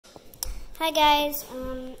Hi guys,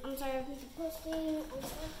 I'm sorry for posting. I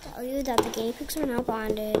just want to tell you that the guinea pigs are now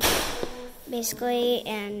bonded, basically,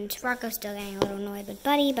 and Rocco's still getting a little annoyed with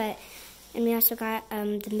Buddy, and we also got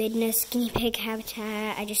the Midness guinea pig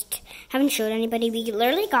habitat. I just haven't showed anybody. We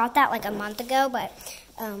literally got that like a month ago, but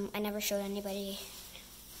I never showed anybody,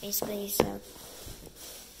 basically, so,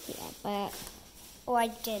 yeah, I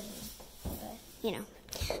did, but, you know.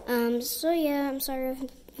 So yeah, I'm sorry for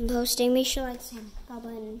posting. Make sure like Sam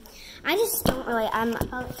Goblin. I just don't really. I'm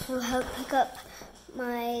about to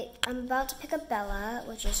pick up Bella,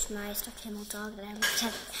 which is my stuffed animal dog that I have at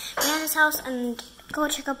Brianna's house, and go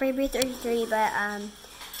check out Baby 33. But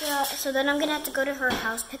yeah. So then I'm gonna have to go to her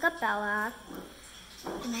house, pick up Bella.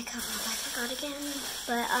 And I forgot again.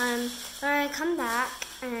 But when I come back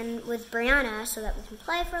and with Brianna, so that we can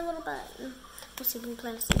play for a little bit. We'll see if we can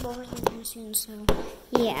play sleepover sometime soon. So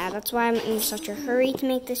yeah, that's why I'm in such a hurry to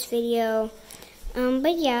make this video.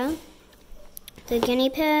 But yeah, the guinea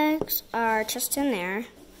pigs are just in there.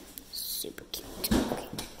 Super cute. Okay,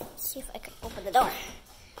 let's see if I can open the door.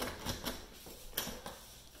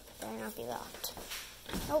 Better not be locked.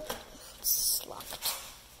 Nope, it's locked.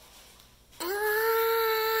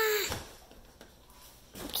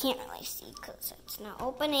 Can't really see because it's not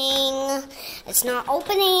opening. It's not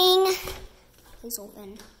opening. Please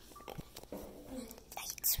open.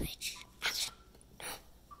 Light switch. Action. Oh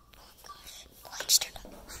my gosh. Lights turned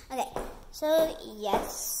on. Okay. So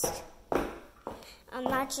yes.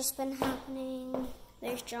 That's just been happening.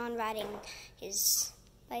 There's John riding his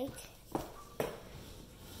bike.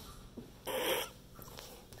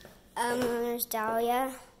 There's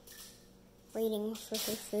Dahlia waiting for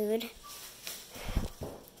her food.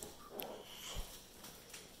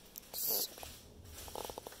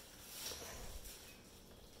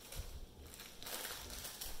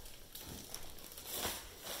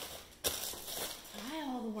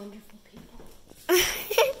 Wonderful people.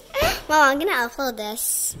 Well, I'm gonna upload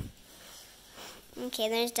this. Okay,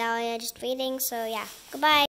 there's Dahlia just waiting, so yeah. Goodbye.